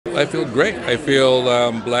I feel great. I feel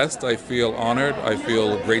blessed. I feel honored. I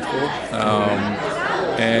feel grateful,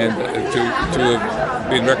 and to have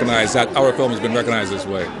been recognized. That our film has been recognized this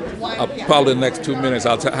way. Probably the next 2 minutes,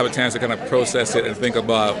 I'll have a chance to kind of process it and think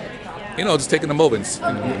about, just taking the moments,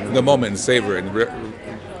 and savor it, and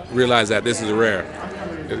realize that this is rare.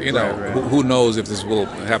 Who knows if this will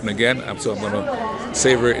happen again? So I'm going to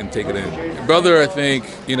savor it and take it in. Brother, I think,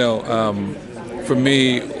 for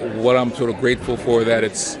me, what I'm sort of grateful for, that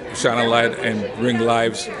it's shine a light and bring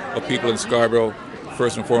lives of people in Scarborough,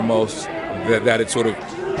 first and foremost, that it sort of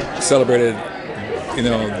celebrated,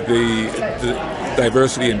 the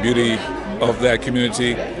diversity and beauty of that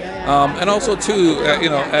community. And also, too,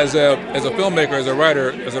 as a filmmaker, as a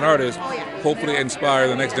writer, as an artist, hopefully inspire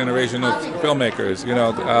the next generation of filmmakers.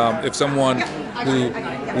 If someone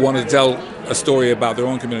who wanted to tell a story about their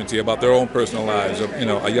own community, about their own personal lives, of,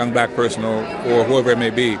 a young black person or whoever it may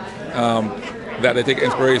be, that they take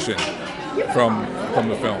inspiration from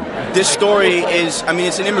the film. This story is,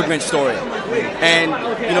 it's an immigrant story. And,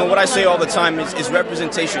 what I say all the time is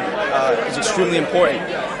representation is extremely important.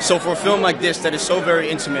 So for a film like this that is so very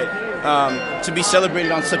intimate, to be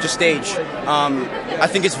celebrated on such a stage, I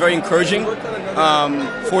think it's very encouraging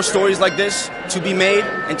for stories like this to be made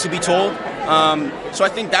and to be told. So I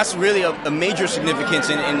think that's really a major significance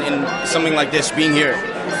in something like this being here.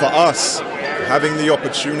 For us, having the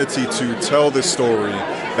opportunity to tell this story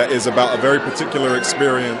that is about a very particular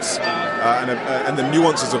experience and the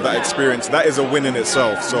nuances of that experience, that is a win in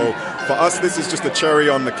itself. So for us, this is just a cherry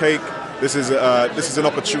on the cake. This is an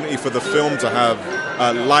opportunity for the film to have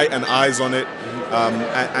light and eyes on it,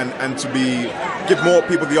 and to give more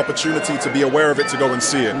people the opportunity to be aware of it, to go and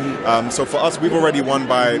see it. So for us, we've already won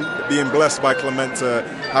by being blessed by Clement to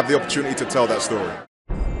have the opportunity to tell that story.